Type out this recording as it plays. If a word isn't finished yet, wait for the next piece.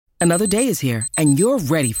Another day is here, and you're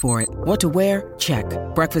ready for it. What to wear? Check.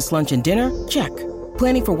 Breakfast, lunch, and dinner? Check.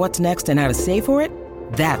 Planning for what's next and how to save for it?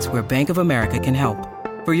 That's where Bank of America can help.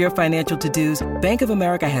 For your financial to-dos, Bank of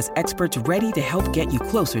America has experts ready to help get you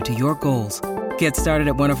closer to your goals. Get started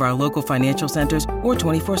at one of our local financial centers or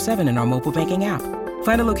 24/7 in our mobile banking app.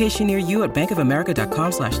 Find a location near you at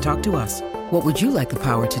bankofamerica.com/talktous. What would you like the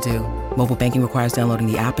power to do? Mobile banking requires downloading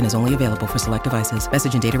the app and is only available for select devices.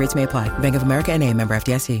 Message and data rates may apply. Bank of America N.A., member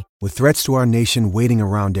FDIC. With threats to our nation waiting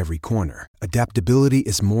around every corner, adaptability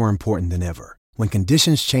is more important than ever. When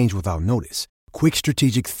conditions change without notice, quick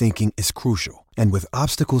strategic thinking is crucial. And with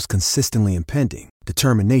obstacles consistently impending,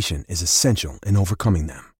 determination is essential in overcoming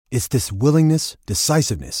them. It's this willingness,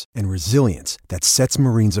 decisiveness, and resilience that sets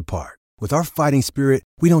Marines apart. With our fighting spirit,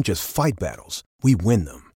 we don't just fight battles, we win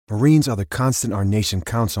them. Marines are the constant our nation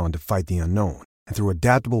counts on to fight the unknown. And through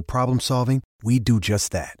adaptable problem solving, we do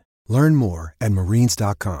just that. Learn more at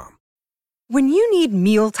marines.com. When you need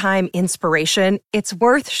mealtime inspiration, it's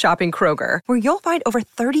worth shopping Kroger, where you'll find over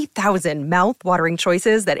 30,000 mouth-watering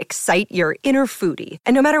choices that excite your inner foodie.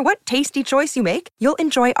 And no matter what tasty choice you make, you'll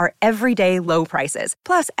enjoy our everyday low prices,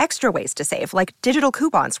 plus extra ways to save, like digital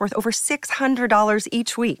coupons worth over $600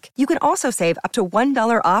 each week. You can also save up to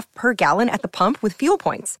 $1 off per gallon at the pump with fuel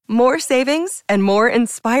points. More savings and more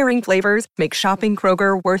inspiring flavors make shopping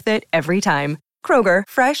Kroger worth it every time. Kroger,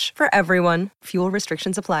 fresh for everyone. Fuel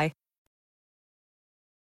restrictions apply.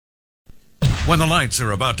 When the lights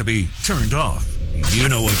are about to be turned off, you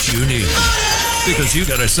know what you need. Because you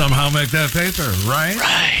gotta somehow make that paper, right?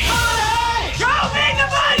 Right. Show me the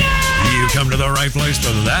money! You come to the right place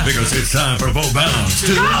for that, because it's time for Bo Bounds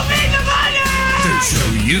to... Show me the money! To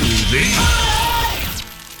show you the...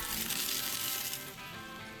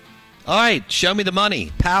 All right, Show Me the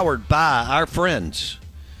Money, powered by our friends.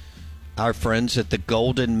 Our friends at the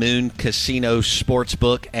Golden Moon Casino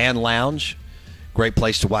Sportsbook and Lounge. Great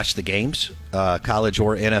place to watch the games, college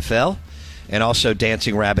or NFL, and also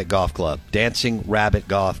Dancing Rabbit Golf Club.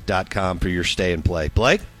 DancingRabbitGolf.com for your stay and play.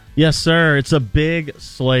 Blake? Yes, sir. It's a big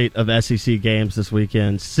slate of SEC games this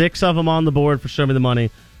weekend. 6 of them on the board for Show Me the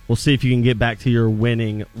Money. We'll see if you can get back to your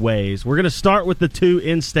winning ways. We're going to start with the 2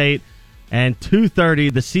 in-state, and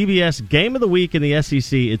 2:30, the CBS Game of the Week in the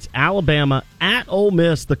SEC. It's Alabama at Ole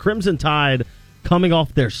Miss. The Crimson Tide coming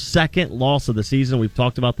off their second loss of the season. We've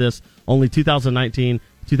talked about this. Only 2019,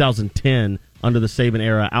 2010 under the Saban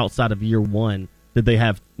era, outside of year 1, did they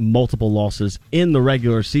have multiple losses in the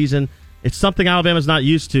regular season. It's something Alabama's not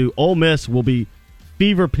used to. Ole Miss will be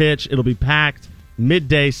fever pitch. It'll be packed.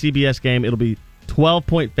 Midday CBS game. It'll be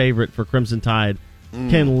 12-point favorite for Crimson Tide.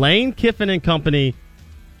 Can Lane Kiffin and company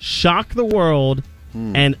shock the world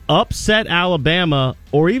and upset Alabama,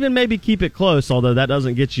 or even maybe keep it close, although that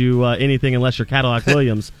doesn't get you anything unless you're Cadillac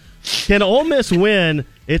Williams? Can Ole Miss win?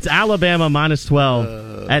 It's Alabama minus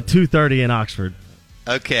 12 at 2:30 in Oxford.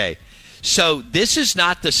 Okay. So this is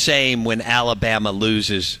not the same when Alabama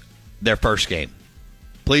loses their first game.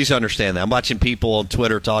 Please understand that. I'm watching people on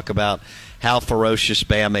Twitter talk about how ferocious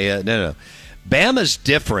Bama is. No. Bama's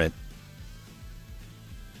different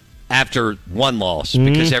after one loss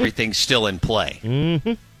because everything's still in play.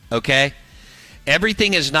 Okay?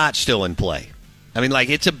 Everything is not still in play. I mean, like,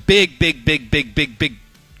 it's a big,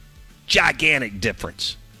 gigantic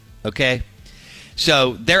difference. Okay?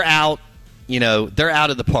 So they're out, they're out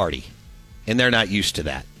of the party, and they're not used to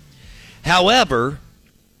that. However,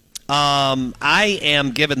 I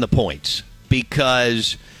am given the points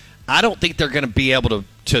because I don't think they're going to be able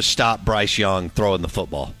to stop Bryce Young throwing the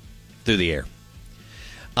football through the air.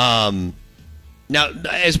 Now,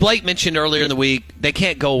 as Blake mentioned earlier in the week, they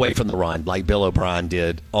can't go away from the run like Bill O'Brien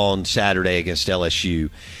did on Saturday against LSU.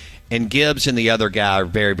 And Gibbs and the other guy are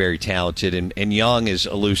very, very talented, and Young is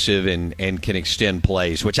elusive and can extend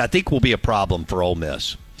plays, which I think will be a problem for Ole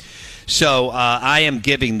Miss. So I am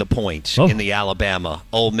giving the points in the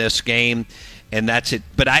Alabama-Ole Miss game, and that's it.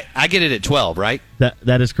 But I get it at 12, right?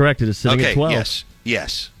 That is correct. It is sitting at 12.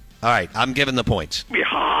 Yes. All right, I'm giving the points.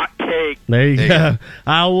 Hot take. There you go.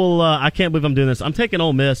 I will. I can't believe I'm doing this. I'm taking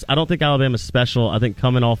Ole Miss. I don't think Alabama's special. I think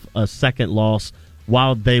coming off a second loss,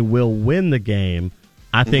 while they will win the game,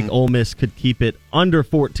 I think Ole Miss could keep it under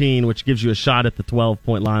 14, which gives you a shot at the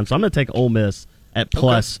 12-point line. So I'm going to take Ole Miss at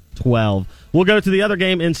plus 12. We'll go to the other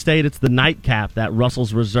game in state. It's the nightcap, that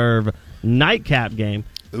Russell's Reserve nightcap game.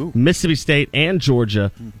 Ooh. Mississippi State and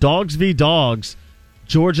Georgia. Dogs v. Dogs.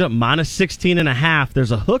 Georgia minus 16.5.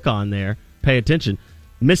 There's a hook on there. Pay attention.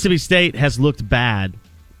 Mississippi State has looked bad.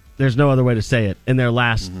 There's no other way to say it in their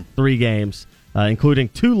last 3 games, including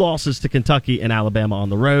 2 losses to Kentucky and Alabama on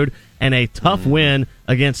the road and a tough win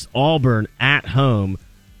against Auburn at home.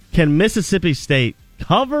 Can Mississippi State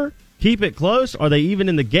cover, keep it close? Are they even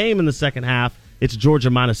in the game in the second half? It's Georgia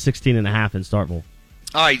minus 16.5 in Starkville.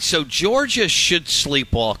 All right, so Georgia should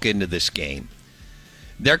sleepwalk into this game.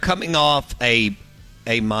 They're coming off a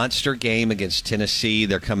monster game against Tennessee.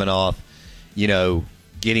 They're coming off,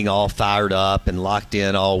 getting all fired up and locked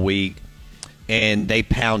in all week. And they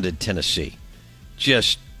pounded Tennessee.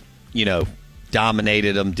 Just,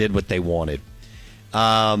 dominated them, did what they wanted.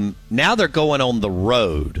 Now they're going on the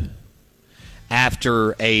road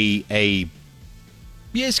after it's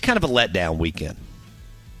kind of a letdown weekend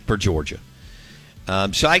for Georgia.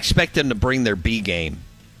 So I expect them to bring their B game,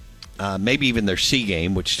 maybe even their C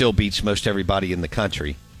game, which still beats most everybody in the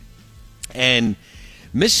country. And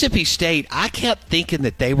Mississippi State, I kept thinking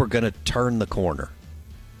that they were going to turn the corner.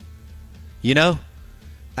 And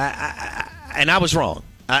I was wrong.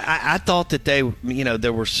 I thought that they,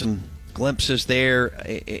 there were some glimpses there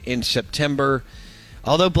in September.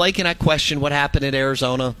 Although Blake and I questioned what happened at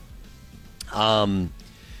Arizona. LSU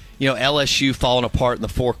falling apart in the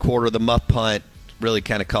fourth quarter, the muff punt really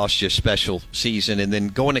kind of cost you a special season, and then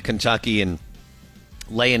going to Kentucky and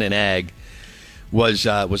laying an egg was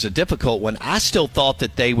a difficult one. I still thought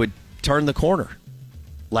that they would turn the corner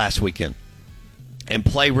last weekend and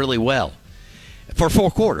play really well for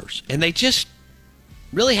 4 quarters, and they just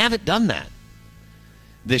really haven't done that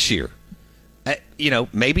this year.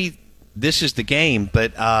 Maybe this is the game,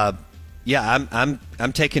 but I'm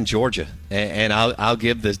taking Georgia, and I'll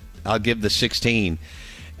give the 16.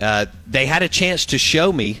 They had a chance to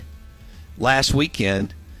show me last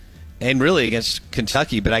weekend, and really against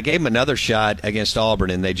Kentucky, but I gave them another shot against Auburn,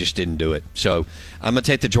 and they just didn't do it. So I'm going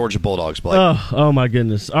to take the Georgia Bulldogs, Blake. Oh, my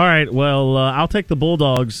goodness. All right, well, I'll take the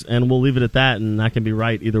Bulldogs, and we'll leave it at that, and I can be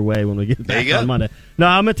right either way when we get back on Monday. No,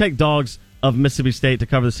 I'm going to take Dogs of Mississippi State to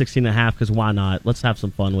cover the 16.5 because why not? Let's have some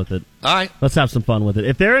fun with it. All right. Let's have some fun with it.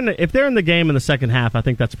 If they're in the game in the second half, I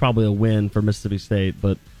think that's probably a win for Mississippi State,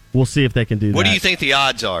 but we'll see if they can do that. What do you think the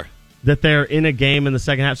odds are? That they're in a game in the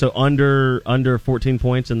second half, so under 14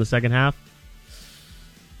 points in the second half?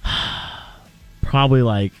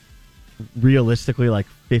 Probably realistically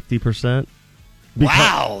 50%.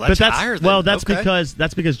 Wow, that's higher than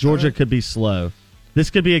that's because Georgia could be slow. This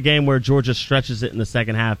could be a game where Georgia stretches it in the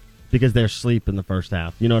second half because they're asleep in the first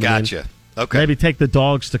half. You know what I mean? Gotcha. Okay. Maybe take the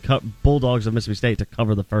Bulldogs of Mississippi State to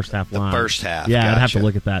cover the first half line. The first half. Yeah, gotcha. I'd have to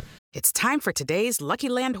look at that. It's time for today's Lucky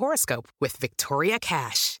Land horoscope with Victoria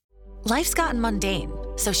Cash. Life's gotten mundane,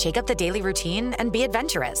 so shake up the daily routine and be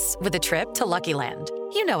adventurous with a trip to Lucky Land.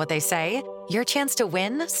 You know what they say, your chance to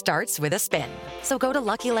win starts with a spin. So go to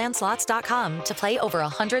LuckyLandSlots.com to play over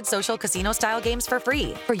 100 social casino-style games for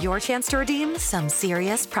free for your chance to redeem some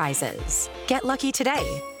serious prizes. Get lucky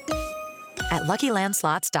today at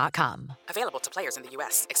LuckyLandSlots.com. Available to players in the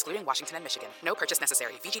U.S., excluding Washington and Michigan. No purchase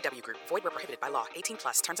necessary. VGW Group. Void where prohibited by law.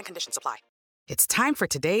 18+. Terms and conditions apply. It's time for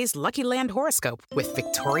today's Lucky Land horoscope with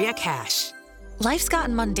Victoria Cash. Life's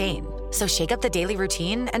gotten mundane, so shake up the daily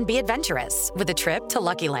routine and be adventurous with a trip to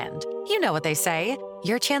Lucky Land. You know what they say,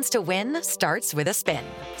 your chance to win starts with a spin.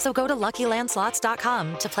 So go to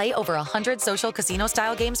LuckyLandSlots.com to play over 100 social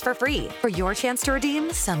casino-style games for free for your chance to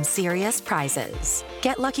redeem some serious prizes.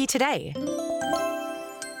 Get lucky today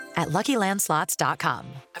at LuckyLandSlots.com.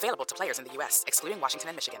 Available to players in the U.S., excluding Washington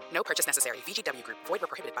and Michigan. No purchase necessary. VGW Group. Void where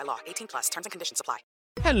prohibited by law. 18+. Terms and conditions apply.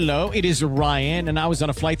 Hello, it is Ryan, and I was on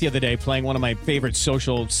a flight the other day playing one of my favorite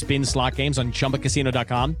social spin slot games on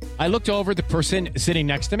ChumbaCasino.com. I looked over at the person sitting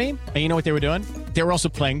next to me, and you know what they were doing? They were also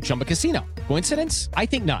playing Chumba Casino. Coincidence? I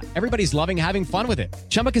think not. Everybody's loving having fun with it.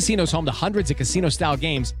 Chumba Casino is home to hundreds of casino-style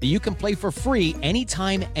games that you can play for free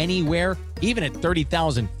anytime, anywhere, even at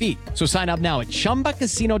 30,000 feet. So sign up now at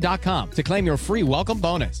ChumbaCasino.com to claim your free welcome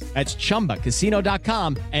bonus. That's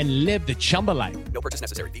ChumbaCasino.com and live the Chumba life. No purchase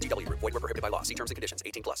necessary. VGW Group. Void where prohibited by law. See terms and conditions.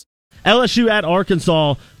 18+. LSU at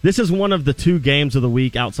Arkansas. This is one of the 2 games of the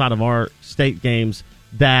week outside of our state games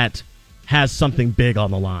that has something big on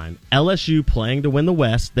the line. LSU playing to win the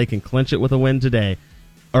West. They can clinch it with a win today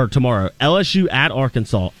or tomorrow. LSU at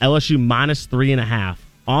Arkansas. LSU minus 3.5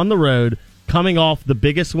 on the road, coming off the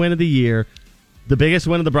biggest win of the year, the biggest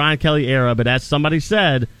win of the Brian Kelly era. But as somebody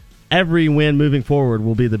said, every win moving forward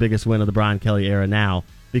will be the biggest win of the Brian Kelly era now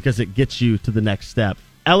because it gets you to the next step.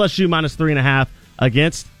 LSU minus 3.5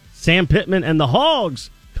 against Sam Pittman and the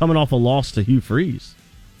Hogs, coming off a loss to Hugh Freeze.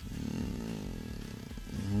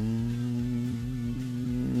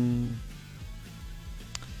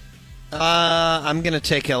 I'm going to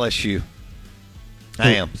take LSU.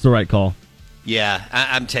 I am. It's the right call. Yeah,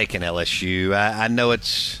 I'm taking LSU. I know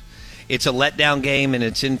it's a letdown game, and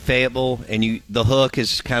it's in Fayetteville, and the hook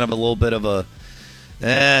is kind of a little bit of a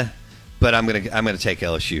but I'm gonna take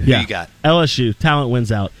LSU. Yeah. Who you got? LSU. Talent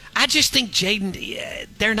wins out. I just think Jaden,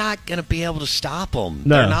 they're not going to be able to stop them.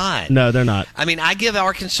 No, they're not. No, they're not. I mean, I give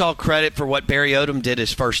Arkansas credit for what Barry Odom did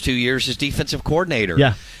his first 2 years as defensive coordinator.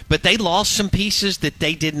 Yeah. But they lost some pieces that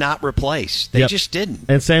they did not replace. They just didn't.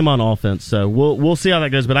 And same on offense. So we'll see how that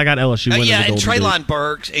goes. But I got LSU winning. Yeah, the and Golden Treylon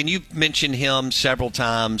Burks, and you've mentioned him several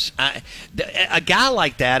times. A guy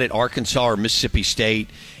like that at Arkansas or Mississippi State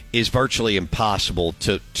is virtually impossible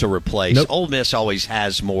to replace. Nope. Ole Miss always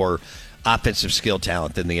has more offensive skill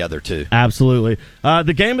talent than the other two. Absolutely.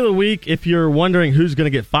 The game of the week, if you're wondering who's going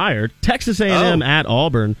to get fired, Texas A&M at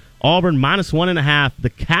Auburn. Auburn -1.5.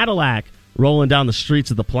 The Cadillac rolling down the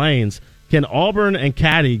streets of the Plains. Can Auburn and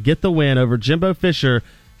Caddy get the win over Jimbo Fisher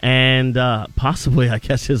and possibly, I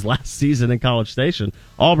guess, his last season in College Station?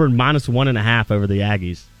 Auburn -1.5 over the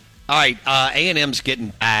Aggies. All right, A&M's getting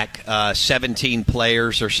back 17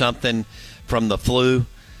 players or something from the flu,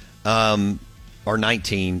 or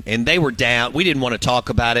 19, and they were down. We didn't want to talk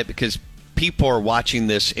about it because people are watching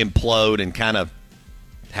this implode and kind of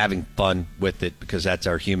having fun with it because that's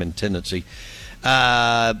our human tendency.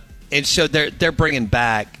 And so they're bringing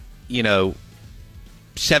back,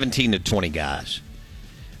 17 to 20 guys.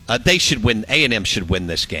 They should win. A&M should win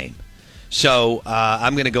this game. So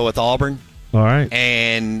I'm going to go with Auburn. All right.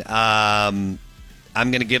 And I'm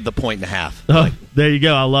going to give the 1.5. Oh, there you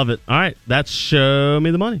go. I love it. All right. That's Show Me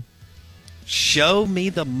the Money. Show Me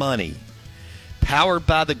the Money. Powered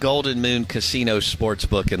by the Golden Moon Casino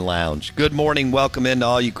Sportsbook and Lounge. Good morning. Welcome in to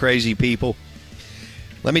all you crazy people.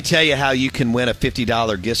 Let me tell you how you can win a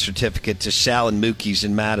 $50 gift certificate to Sal and Mookie's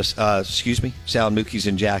in Sal and Mookie's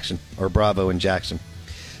in Jackson, or Bravo in Jackson.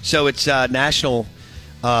 So it's National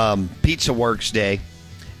Pizza Works Day.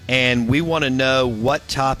 And we want to know what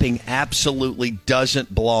topping absolutely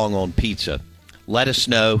doesn't belong on pizza. Let us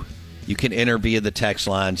know. You can enter via the text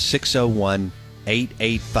line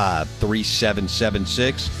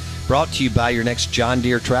 601-885-3776. Brought to you by your next John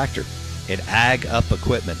Deere tractor at Ag Up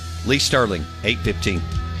Equipment. Lee Sterling, 815.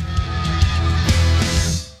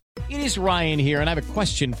 It is Ryan here, and I have a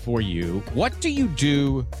question for you. What do you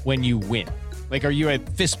do when you win? Like, are you a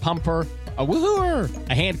fist pumper, a woohooer,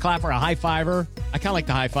 a hand clapper, a high fiver? I kind of like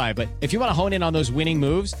the high five, but if you want to hone in on those winning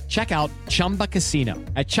moves, check out Chumba Casino.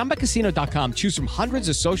 At ChumbaCasino.com, choose from hundreds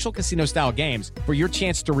of social casino-style games for your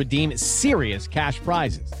chance to redeem serious cash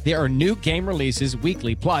prizes. There are new game releases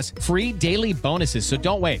weekly, plus free daily bonuses, so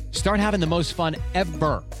don't wait. Start having the most fun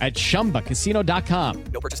ever at ChumbaCasino.com.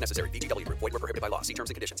 No purchase necessary. VGW. Void where prohibited by law. See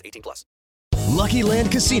terms and conditions. 18+. Lucky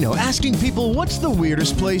Land Casino, asking people, what's the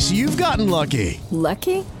weirdest place you've gotten lucky?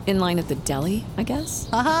 Lucky? In line at the deli, I guess?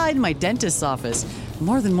 Aha, in my dentist's office.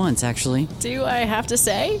 More than once, actually. Do I have to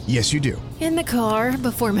say? Yes, you do. In the car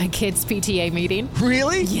before my kids' PTA meeting.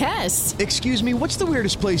 Really? Yes. Excuse me, what's the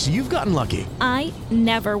weirdest place you've gotten lucky? I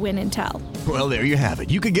never win and tell. Well, there you have it.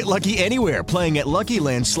 You can get lucky anywhere, playing at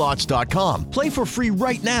LuckyLandSlots.com. Play for free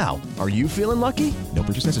right now. Are you feeling lucky? No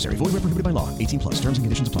purchase necessary. Void where prohibited by law. 18+. Terms and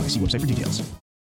conditions apply. See website for details.